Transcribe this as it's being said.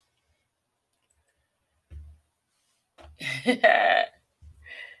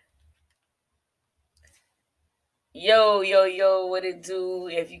Yo, yo, yo, what it do?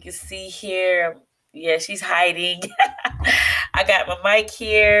 If you can see here, yeah, she's hiding. I got my mic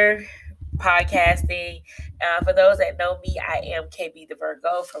here, podcasting. For those that know me, I am KB the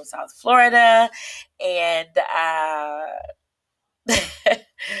Virgo from South Florida. And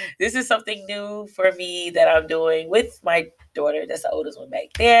this is something new for me that I'm doing with my daughter. That's the oldest one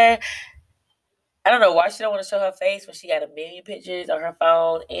back there. I don't know why she don't want to show her face when she got a million pictures on her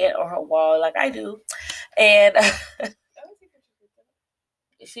phone and on her wall like I do. And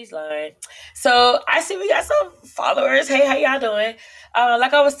she's lying. So I see we got some followers. Hey, how y'all doing?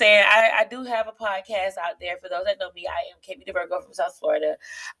 Like I was saying, I do have a podcast out there. For those that know me, I am KB the Virgo from South Florida.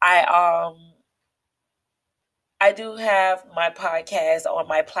 I do have my podcast on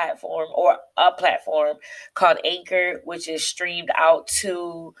my platform or a platform called Anchor, which is streamed out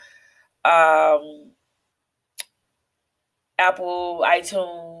to um Apple,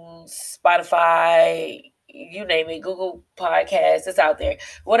 iTunes, Spotify, you name it, Google Podcasts, it's out there.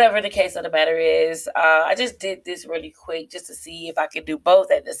 Whatever the case of the matter is, I just did this really quick just to see if I could do both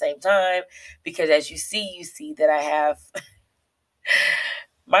at the same time. Because as you see that I have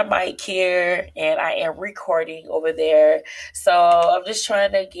my mic here and I am recording over there. So I'm just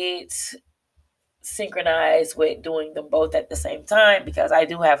trying to get synchronized with doing them both at the same time because I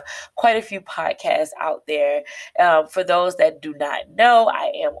do have quite a few podcasts out there. For those that do not know,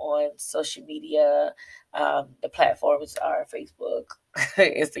 I am on social media. The platforms are Facebook,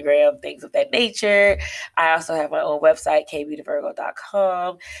 Instagram, things of that nature. I also have my own website,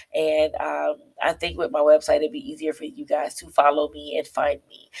 kbthevirgo.com. And I think with my website, it'd be easier for you guys to follow me and find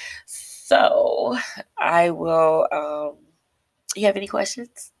me. So I will. You have any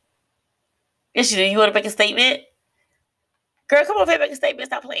questions? Yes, you do. You want to make a statement? Girl, come on, make a statement.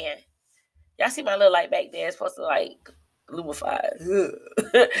 Stop playing. Y'all see my little light back there? It's supposed to like lumify.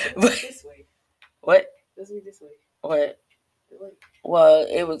 This way. What? Let's read this way. What? Well,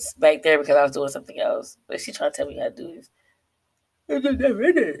 it was back there because I was doing something else. But she trying to tell me how to do this.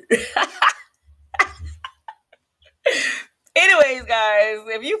 Anyways, guys,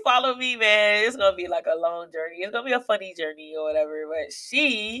 if you follow me, man, it's gonna be like a long journey. It's gonna be a funny journey or whatever. But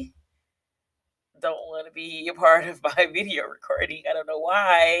she don't want to be a part of my video recording. I don't know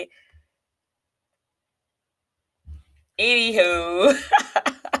why. Anywho.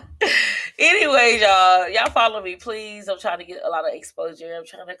 Anyways, y'all follow me, please. I'm trying to get a lot of exposure. I'm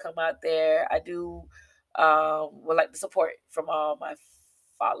trying to come out there. I do would like the support from all my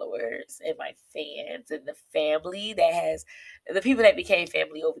followers and my fans and the family that has the people that became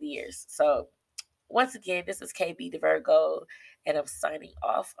family over the years. So once again, this is KB the Virgo, and I'm signing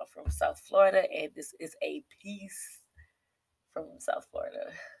off. I'm from South Florida, and this is a piece from South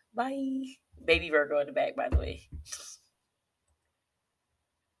Florida. Bye. Baby Virgo in the back, by the way.